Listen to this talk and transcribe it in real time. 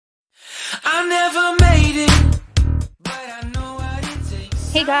Hey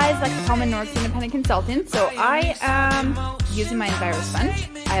guys, like to call my Norwex independent consultant. So I am using my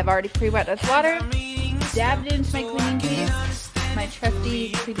Envirosponge. I have already pre-wet with water, dabbed it into my cleaning paste, my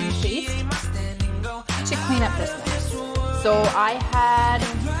trusty cleaning paste, to clean up this one. So I had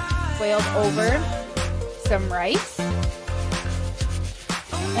boiled over some rice,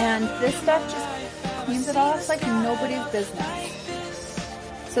 and this stuff just cleans it off like nobody's business.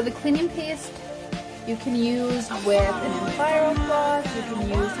 So the cleaning paste you can use with an Envirocloth, you can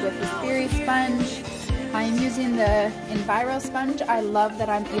use with the Envirosponge. I'm using the Envirosponge. I love that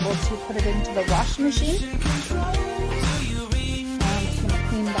I'm able to put it into the washing machine. I'm just going to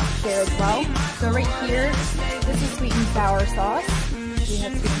clean back here as well. So right here, this is sweet and sour sauce. We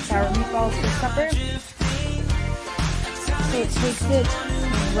had sweet and sour meatballs for supper. So it takes it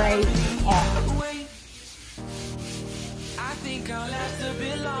right off.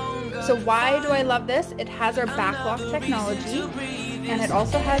 So why do I love this? It has our backlock technology, and it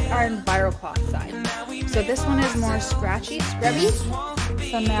also has our Envirocloth side. So this one is more scratchy, scrubby.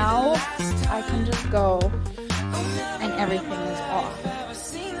 So now I can just go and everything is off.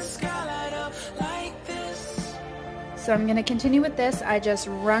 So I'm going to continue with this. I just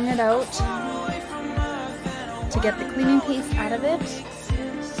wrung it out to get the cleaning paste out of it,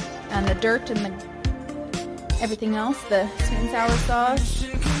 and the dirt and the everything else, the sweet and sour sauce,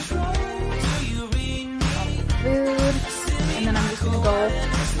 food, and then I'm just going to go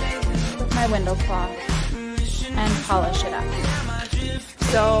with my window cloth and polish it up.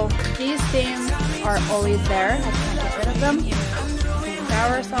 So these stains are always there. I can't get rid of them. Sweet and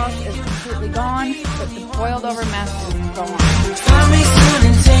sour sauce is completely gone, but the boiled over mess is gone. Find me soon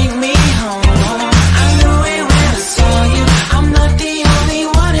and take me home. I knew it when I saw you. I'm not the